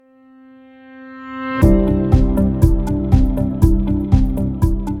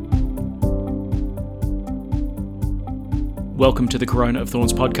Welcome to the Corona of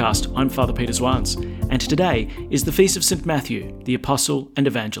Thorns podcast. I'm Father Peter Zwans, and today is the Feast of St. Matthew, the Apostle and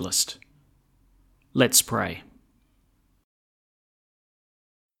Evangelist. Let's pray.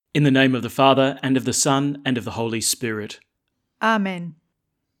 In the name of the Father, and of the Son, and of the Holy Spirit. Amen.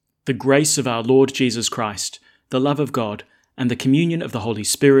 The grace of our Lord Jesus Christ, the love of God, and the communion of the Holy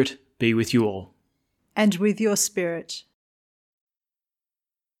Spirit be with you all. And with your spirit.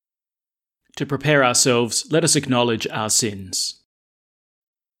 To prepare ourselves, let us acknowledge our sins.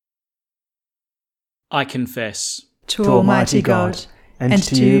 I confess To Almighty God, and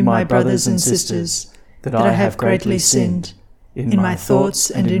to you, my brothers and sisters, that I have greatly sinned, in my thoughts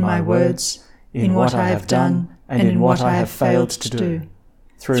and in my words, in what I have done and in what I have failed to do,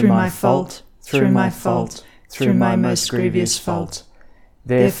 through my fault, through my most grievous fault.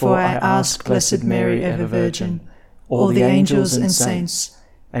 Therefore I ask Blessed Mary, ever Virgin, all the angels and saints,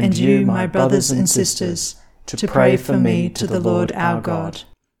 and you, my brothers and sisters, to pray for me to the Lord our God.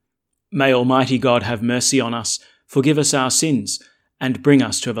 May Almighty God have mercy on us, forgive us our sins, and bring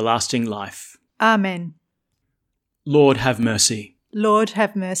us to everlasting life. Amen. Lord, have mercy. Lord,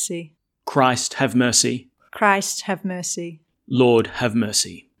 have mercy. Christ, have mercy. Christ, have mercy. Lord, have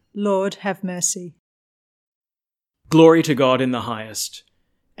mercy. Lord, have mercy. Glory to God in the highest,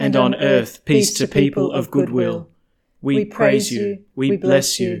 and on earth peace to people of good will. We praise you, we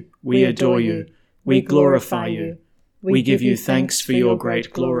bless you, we adore you, we glorify you. We give you thanks for your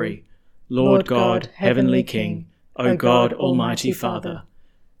great glory. Lord God, Heavenly King, O God, Almighty Father.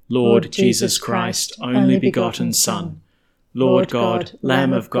 Lord Jesus Christ, only begotten Son. Lord God,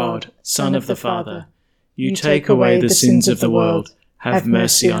 Lamb of God, Son of the Father. You take away the sins of the world, have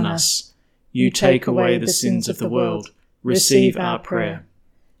mercy on us. You take away the sins of the world, receive our prayer.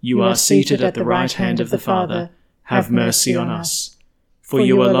 You are seated at the right hand of the Father, have mercy on us. For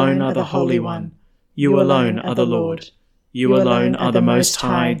you alone are the Holy One, you alone are the Lord, you alone are the Most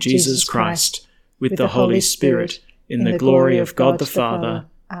High Jesus Christ, with the Holy Spirit, in the glory of God the Father.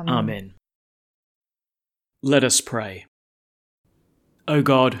 Amen. Let us pray. O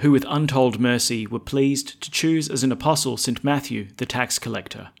God, who with untold mercy were pleased to choose as an apostle St. Matthew, the tax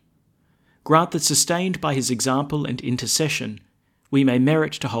collector, grant that, sustained by his example and intercession, we may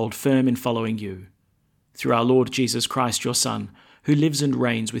merit to hold firm in following you. Through our Lord Jesus Christ, your Son, who lives and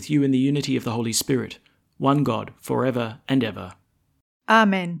reigns with you in the unity of the Holy Spirit, one God, forever and ever.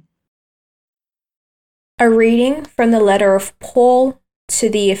 Amen. A reading from the letter of Paul to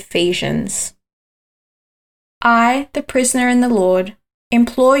the Ephesians. I, the prisoner in the Lord,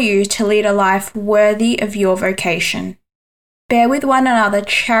 implore you to lead a life worthy of your vocation. Bear with one another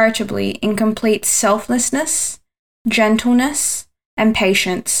charitably in complete selflessness, gentleness, and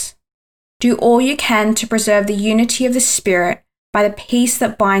patience. Do all you can to preserve the unity of the Spirit by the peace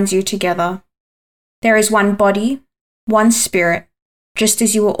that binds you together. There is one body, one Spirit, just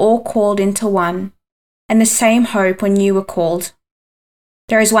as you were all called into one, and the same hope when you were called.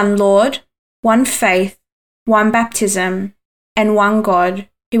 There is one Lord, one faith, one baptism, and one God,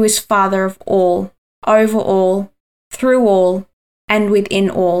 who is Father of all, over all, through all, and within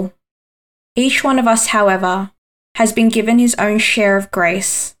all. Each one of us, however, has been given his own share of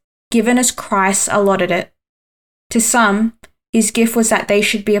grace, given as Christ allotted it. To some, his gift was that they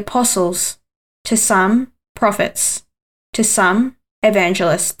should be apostles, to some, prophets, to some,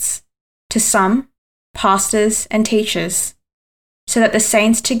 evangelists, to some, pastors and teachers, so that the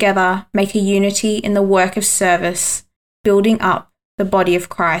saints together make a unity in the work of service, building up the body of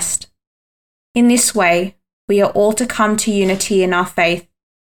Christ. In this way, we are all to come to unity in our faith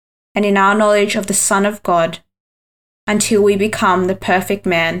and in our knowledge of the Son of God, until we become the perfect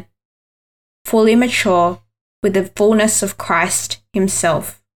man, fully mature with the fullness of Christ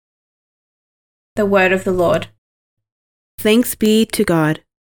himself. The word of the Lord. Thanks be to God.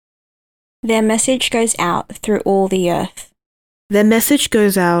 Their message goes out through all the earth. Their message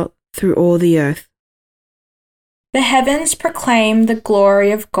goes out through all the earth. The heavens proclaim the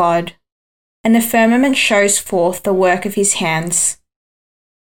glory of God, and the firmament shows forth the work of his hands.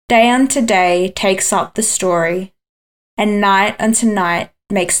 Day unto day takes up the story, and night unto night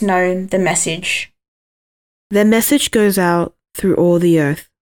makes known the message. Their message goes out through all the earth.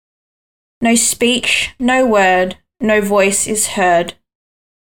 No speech, no word, no voice is heard,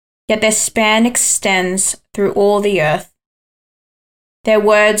 yet their span extends through all the earth, their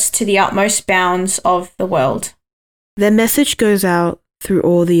words to the utmost bounds of the world. Their message goes out through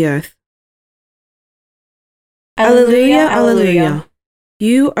all the earth. Alleluia, Alleluia, alleluia.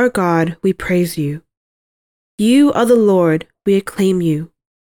 You are God, we praise you. You are the Lord, we acclaim you.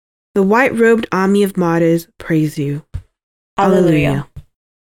 The white-robed army of martyrs praise you. Alleluia.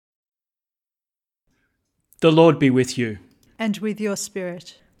 The Lord be with you. and with your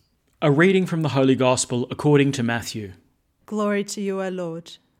spirit. A reading from the Holy Gospel according to Matthew. Glory to you, O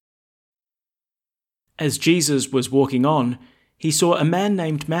Lord. As Jesus was walking on, he saw a man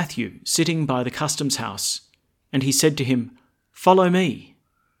named Matthew sitting by the customs house, and he said to him, "Follow me."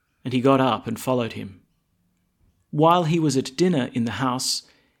 And he got up and followed him. While he was at dinner in the house,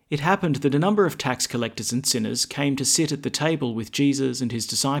 it happened that a number of tax collectors and sinners came to sit at the table with Jesus and his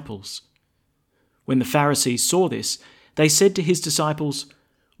disciples. When the Pharisees saw this, they said to his disciples,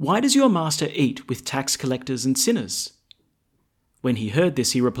 "Why does your master eat with tax collectors and sinners?" When he heard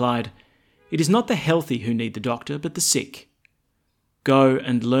this, he replied, "It is not the healthy who need the doctor, but the sick. Go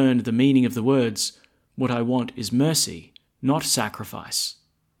and learn the meaning of the words, 'What I want is mercy, not sacrifice.'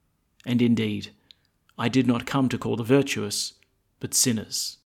 And indeed, I did not come to call the virtuous, but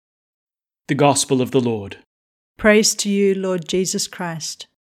sinners." The Gospel of the Lord. Praise to you, Lord Jesus Christ.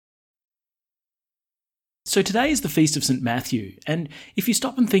 So today is the Feast of St. Matthew, and if you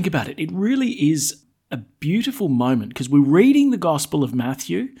stop and think about it, it really is a beautiful moment because we're reading the Gospel of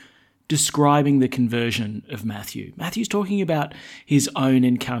Matthew, describing the conversion of Matthew. Matthew's talking about his own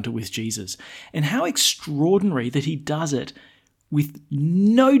encounter with Jesus, and how extraordinary that he does it with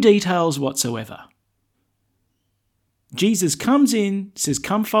no details whatsoever. Jesus comes in, says,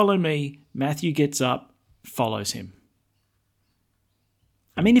 "Come follow me." Matthew gets up, follows him.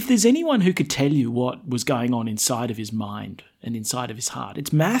 I mean, if there's anyone who could tell you what was going on inside of his mind and inside of his heart,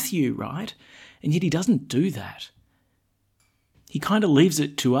 it's Matthew, right? And yet he doesn't do that. He kind of leaves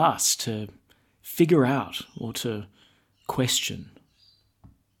it to us to figure out or to question.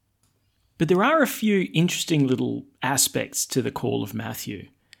 But there are a few interesting little aspects to the call of Matthew.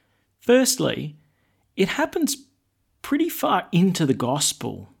 Firstly, it happens pretty far into the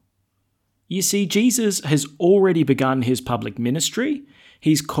gospel. You see, Jesus has already begun his public ministry.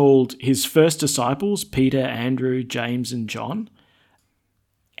 He's called his first disciples, Peter, Andrew, James, and John.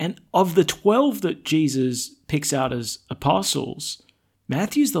 And of the 12 that Jesus picks out as apostles,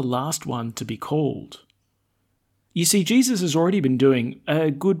 Matthew's the last one to be called. You see, Jesus has already been doing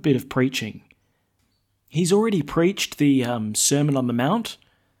a good bit of preaching. He's already preached the Sermon on the Mount,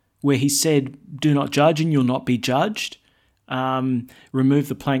 where he said, "Do not judge and you'll not be judged. Remove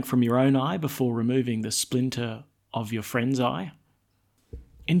the plank from your own eye before removing the splinter of your friend's eye."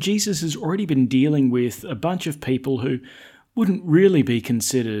 And Jesus has already been dealing with a bunch of people who wouldn't really be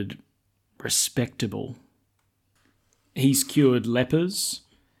considered respectable. He's cured lepers.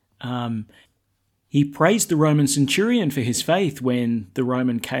 He praised the Roman centurion for his faith when the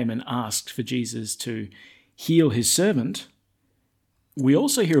Roman came and asked for Jesus to heal his servant. We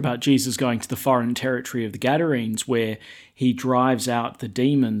also hear about Jesus going to the foreign territory of the Gadarenes, where he drives out the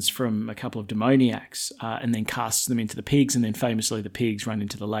demons from a couple of demoniacs and then casts them into the pigs, and then famously the pigs run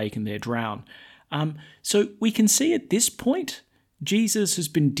into the lake and they're drowned. So we can see at this point, Jesus has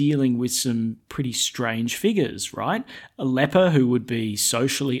been dealing with some pretty strange figures, right? A leper who would be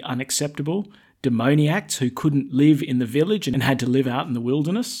socially unacceptable, demoniacs who couldn't live in the village and had to live out in the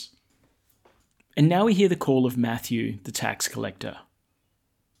wilderness. And now we hear the call of Matthew, the tax collector,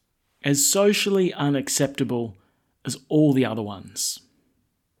 as socially unacceptable as all the other ones.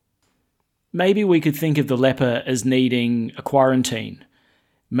 Maybe we could think of the leper as needing a quarantine.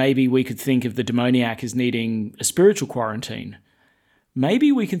 Maybe we could think of the demoniac as needing a spiritual quarantine.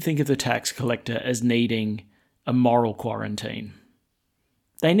 Maybe we can think of the tax collector as needing a moral quarantine.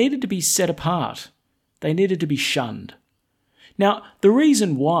 They needed to be set apart. They needed to be shunned. Now, the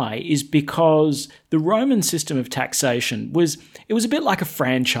reason why is because the Roman system of taxation was a bit like a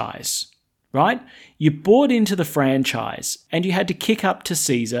franchise, right? You bought into the franchise and you had to kick up to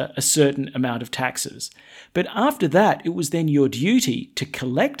Caesar a certain amount of taxes. But after that, it was then your duty to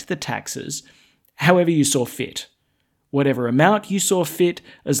collect the taxes however you saw fit. Whatever amount you saw fit,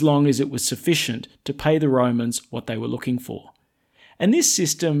 as long as it was sufficient to pay the Romans what they were looking for. And this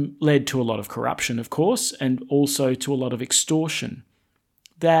system led to a lot of corruption, of course, and also to a lot of extortion.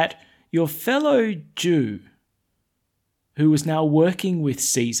 That your fellow Jew, who was now working with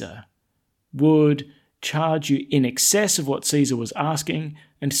Caesar, would charge you in excess of what Caesar was asking,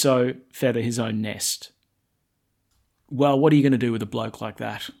 and so feather his own nest. Well, what are you going to do with a bloke like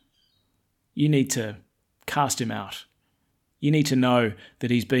that? You need to cast him out. You need to know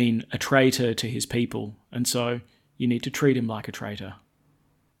that he's been a traitor to his people, and so you need to treat him like a traitor.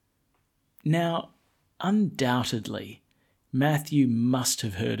 Now, undoubtedly, Matthew must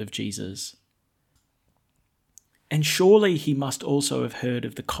have heard of Jesus. And surely he must also have heard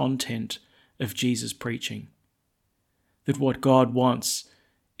of the content of Jesus' preaching. That what God wants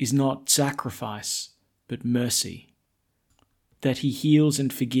is not sacrifice, but mercy. that he heals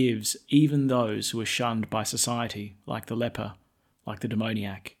and forgives even those who are shunned by society, like the leper, like the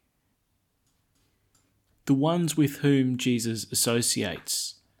demoniac. The ones with whom Jesus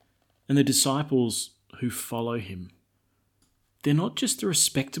associates and the disciples who follow him, they're not just the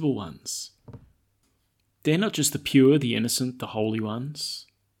respectable ones. They're not just the pure, the innocent, the holy ones.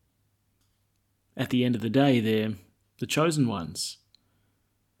 At the end of the day, they're the chosen ones.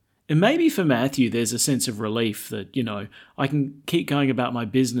 And maybe for Matthew, there's a sense of relief that, I can keep going about my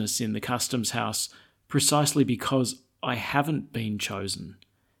business in the customs house precisely because I haven't been chosen,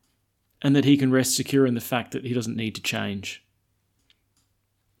 and that he can rest secure in the fact that he doesn't need to change.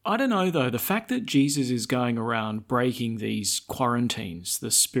 I don't know, though, the fact that Jesus is going around breaking these quarantines,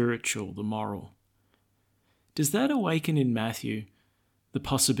 the spiritual, the moral, does that awaken in Matthew the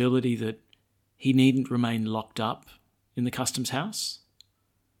possibility that he needn't remain locked up in the customs house?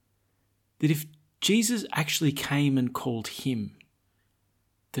 That if Jesus actually came and called him,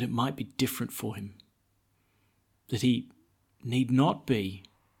 that it might be different for him. That he need not be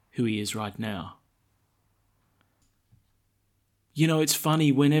who he is right now. It's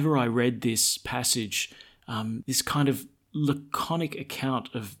funny, whenever I read this passage, this kind of laconic account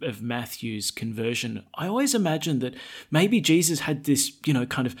of Matthew's conversion, I always imagined that maybe Jesus had this,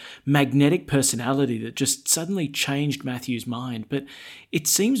 kind of magnetic personality that just suddenly changed Matthew's mind. But it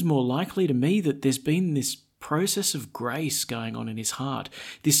seems more likely to me that there's been this process of grace going on in his heart,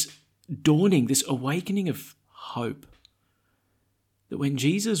 this dawning, this awakening of hope. That when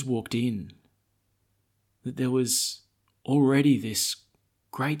Jesus walked in, that there was already this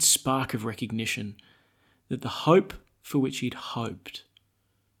great spark of recognition that the hope for which he'd hoped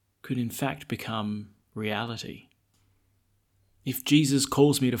could in fact become reality. If Jesus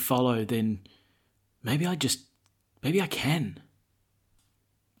calls me to follow, then maybe I can.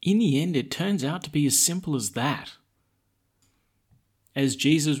 In the end, it turns out to be as simple as that. As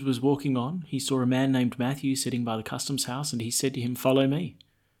Jesus was walking on, he saw a man named Matthew sitting by the customs house, and he said to him, "Follow me."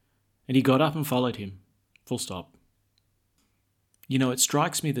 And he got up and followed him. Full stop. It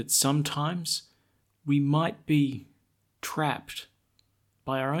strikes me that sometimes we might be trapped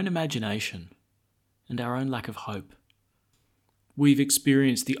by our own imagination and our own lack of hope. We've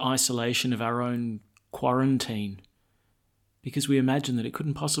experienced the isolation of our own quarantine because we imagine that it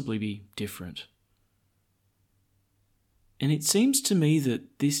couldn't possibly be different. And it seems to me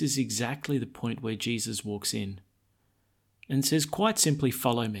that this is exactly the point where Jesus walks in and says quite simply,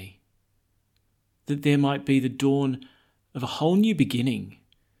 "Follow me." That there might be the dawn of a whole new beginning,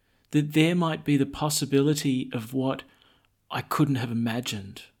 that there might be the possibility of what I couldn't have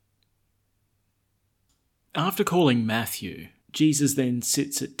imagined. After calling Matthew, Jesus then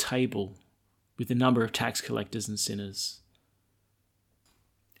sits at table with a number of tax collectors and sinners.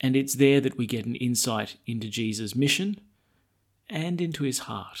 And it's there that we get an insight into Jesus' mission and into his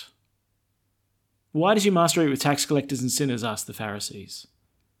heart. "Why does your master eat with tax collectors and sinners?" asked the Pharisees.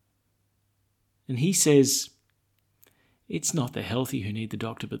 And he says, "It's not the healthy who need the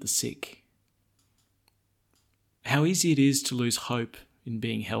doctor, but the sick." How easy it is to lose hope in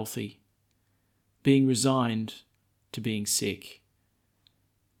being healthy, being resigned to being sick,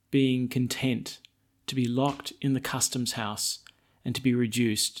 being content to be locked in the customs house and to be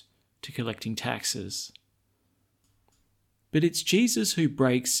reduced to collecting taxes. But it's Jesus who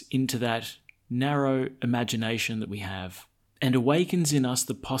breaks into that narrow imagination that we have and awakens in us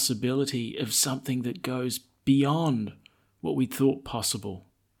the possibility of something that goes beyond what we thought possible.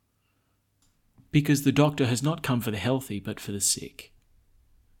 Because the doctor has not come for the healthy, but for the sick.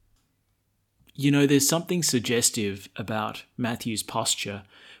 There's something suggestive about Matthew's posture.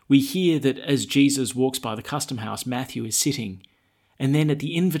 We hear that as Jesus walks by the custom house, Matthew is sitting. And then at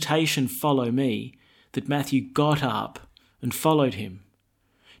the invitation, "Follow me," that Matthew got up and followed him.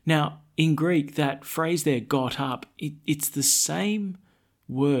 Now, in Greek, that phrase there, "got up," it's the same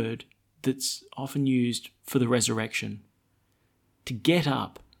word that's often used for the resurrection. To get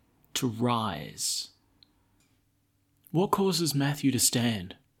up, to rise. What causes Matthew to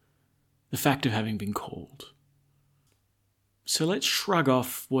stand? The fact of having been called. So let's shrug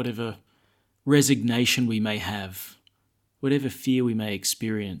off whatever resignation we may have, whatever fear we may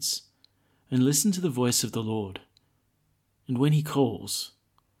experience, and listen to the voice of the Lord. And when he calls,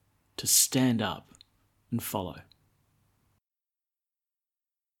 to stand up and follow.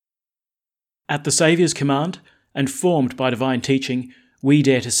 At the Saviour's command, and formed by divine teaching, we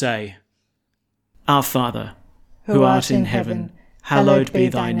dare to say, "Our Father, who art in heaven, hallowed be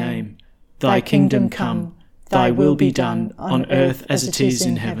thy name. Thy kingdom come, thy will be done, on earth as it is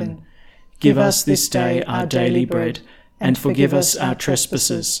in heaven. Give us this day our daily bread, and forgive us our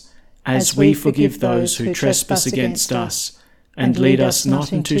trespasses, as we forgive those who trespass against us. and lead us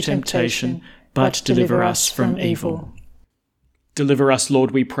not into temptation, but deliver us from evil. Deliver us,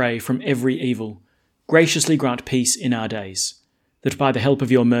 Lord, we pray, from every evil. Graciously grant peace in our days, that by the help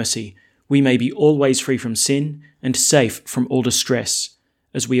of your mercy we may be always free from sin and safe from all distress,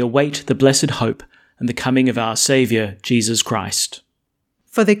 as we await the blessed hope and the coming of our Saviour, Jesus Christ.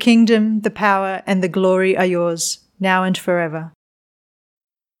 For the kingdom, the power, and the glory are yours, now and forever.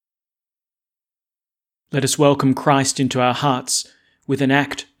 Let us welcome Christ into our hearts with an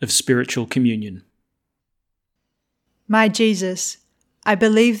act of spiritual communion. My Jesus, I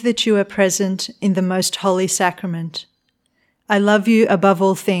believe that you are present in the most holy sacrament. I love you above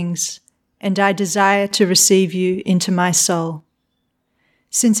all things, and I desire to receive you into my soul.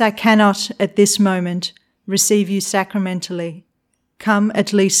 Since I cannot, at this moment, receive you sacramentally, come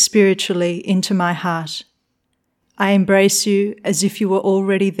at least spiritually into my heart. I embrace you as if you were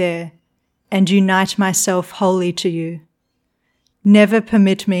already there, and unite myself wholly to you. Never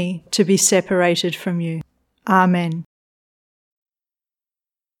permit me to be separated from you. Amen.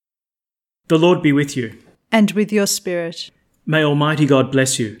 The Lord be with you. And with your spirit. May Almighty God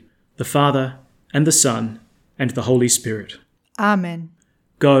bless you, the Father, and the Son, and the Holy Spirit. Amen.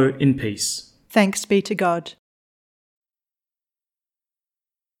 Go in peace. Thanks be to God.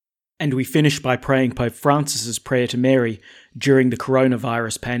 And we finish by praying Pope Francis's prayer to Mary during the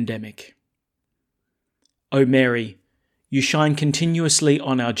coronavirus pandemic. O Mary, you shine continuously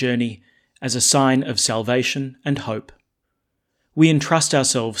on our journey as a sign of salvation and hope. We entrust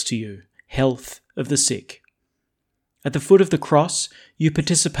ourselves to you, health of the sick. At the foot of the cross, you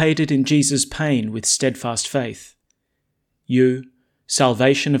participated in Jesus' pain with steadfast faith. You,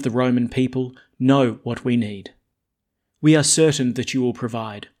 salvation of the Roman people, know what we need. We are certain that you will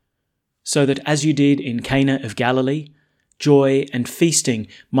provide, so that as you did in Cana of Galilee, joy and feasting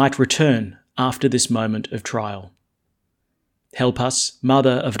might return after this moment of trial. Help us,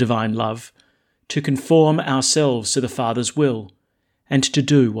 Mother of Divine Love, to conform ourselves to the Father's will and to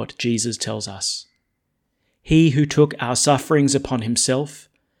do what Jesus tells us. He who took our sufferings upon himself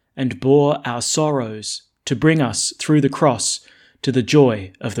and bore our sorrows to bring us through the cross to the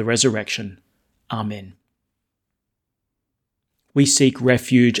joy of the resurrection. Amen. We seek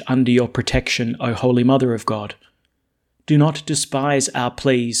refuge under your protection, O Holy Mother of God. Do not despise our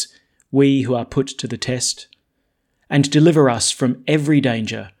pleas, we who are put to the test, and deliver us from every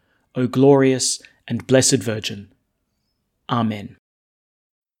danger, O glorious and blessed Virgin. Amen.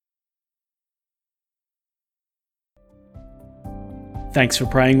 Thanks for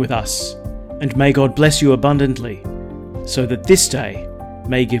praying with us, and may God bless you abundantly, so that this day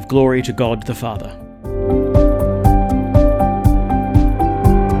may give glory to God the Father.